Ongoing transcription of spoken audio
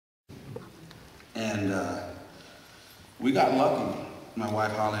And we got lucky, my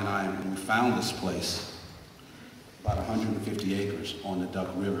wife Holly and I, and we found this place, about 150 acres on the Duck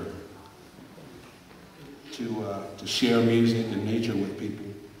River, to share music and nature with people.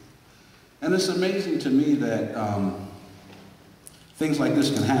 And it's amazing to me that things like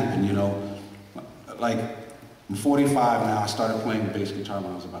this can happen, you know. Like, I'm 45 now. I started playing the bass guitar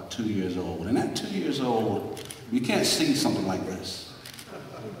when I was about 2 years old. And at 2 years old, you can't see something like this.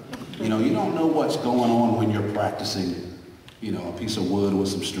 You know, you don't know what's going on when you're practicing, you know, a piece of wood with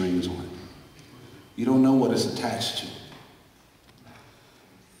some strings on it. You don't know what it's attached to.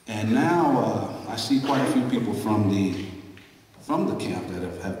 And now I see quite a few people from the camp that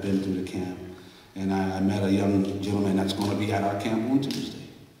have been through the camp. And I met a young gentleman that's going to be at our camp on Tuesday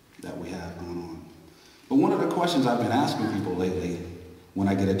that we have going on. But one of the questions I've been asking people lately when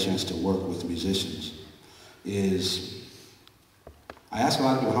I get a chance to work with musicians is, I ask a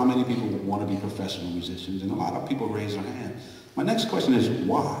lot of people how many people want to be professional musicians, and a lot of people raise their hand. My next question is,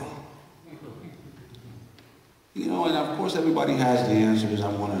 why? You know, and of course everybody has the answers, I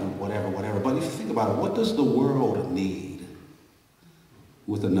want to whatever, but if you think about it, what does the world need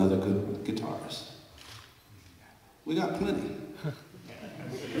with another good guitarist? We got plenty.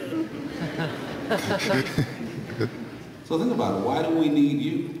 So think about it, why do we need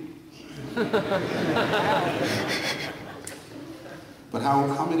you? But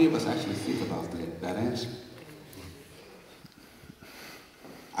how many of us actually think about that answer?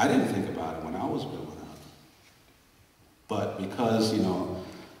 I didn't think about it when I was growing up. But because, you know,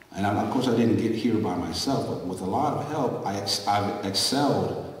 and of course I didn't get here by myself, but with a lot of help, I've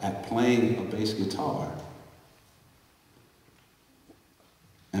excelled at playing a bass guitar.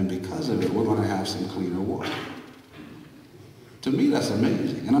 And because of it, we're going to have some cleaner water. To me, that's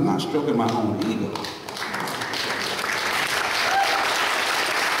amazing. And I'm not stroking my own ego.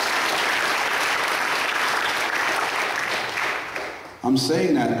 I'm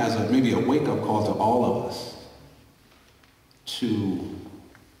saying that as maybe a wake-up call to all of us to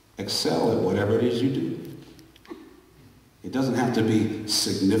excel at whatever it is you do. It doesn't have to be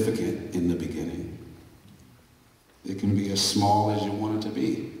significant in the beginning. It can be as small as you want it to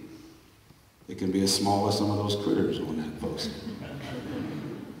be. It can be as small as some of those critters on that poster.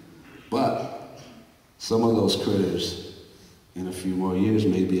 But some of those critters in a few more years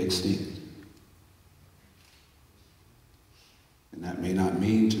may be extinct. And that may not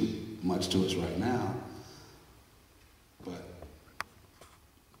mean too much to us right now, but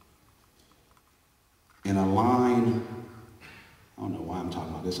in a line, I don't know why I'm talking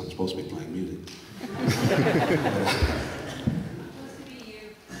about this, I'm supposed to be playing music.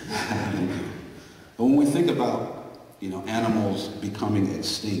 But when we think about, you know, animals becoming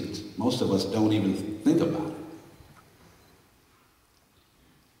extinct, most of us don't even think about it.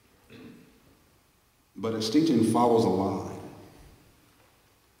 But extinction follows a line.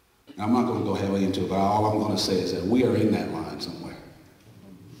 And I'm not going to go heavily into it, but all I'm going to say is that we are in that line somewhere.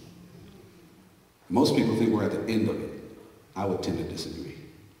 Most people think we're at the end of it. I would tend to disagree.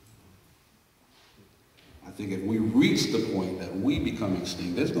 I think if we reach the point that we become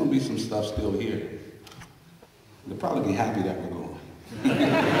extinct, there's going to be some stuff still here. They'll probably be happy that we're going.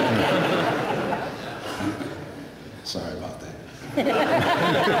 Sorry about that.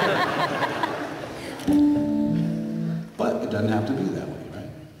 But it doesn't have to be that way, right?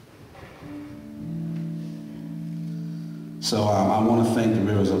 So I want to thank the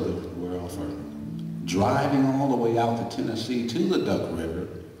Rivers of the World for driving all the way out to Tennessee to the Duck River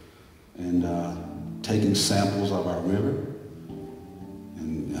and taking samples of our river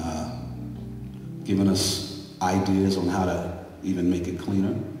and giving us ideas on how to even make it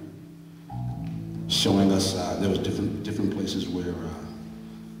cleaner, showing us there was different places where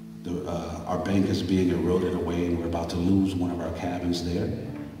our bank is being eroded away and we're about to lose one of our cabins there.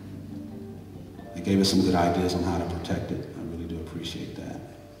 They gave us some good ideas on how to protect it. I really do appreciate that.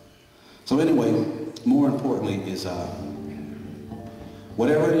 So anyway, more importantly is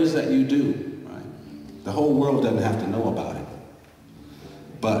whatever it is that you do, right? The whole world doesn't have to know about it.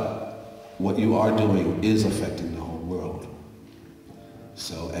 But what you are doing is affecting the whole world.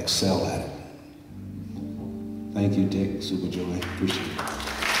 So excel at it. Thank you, Dick. Super Joy. Appreciate it.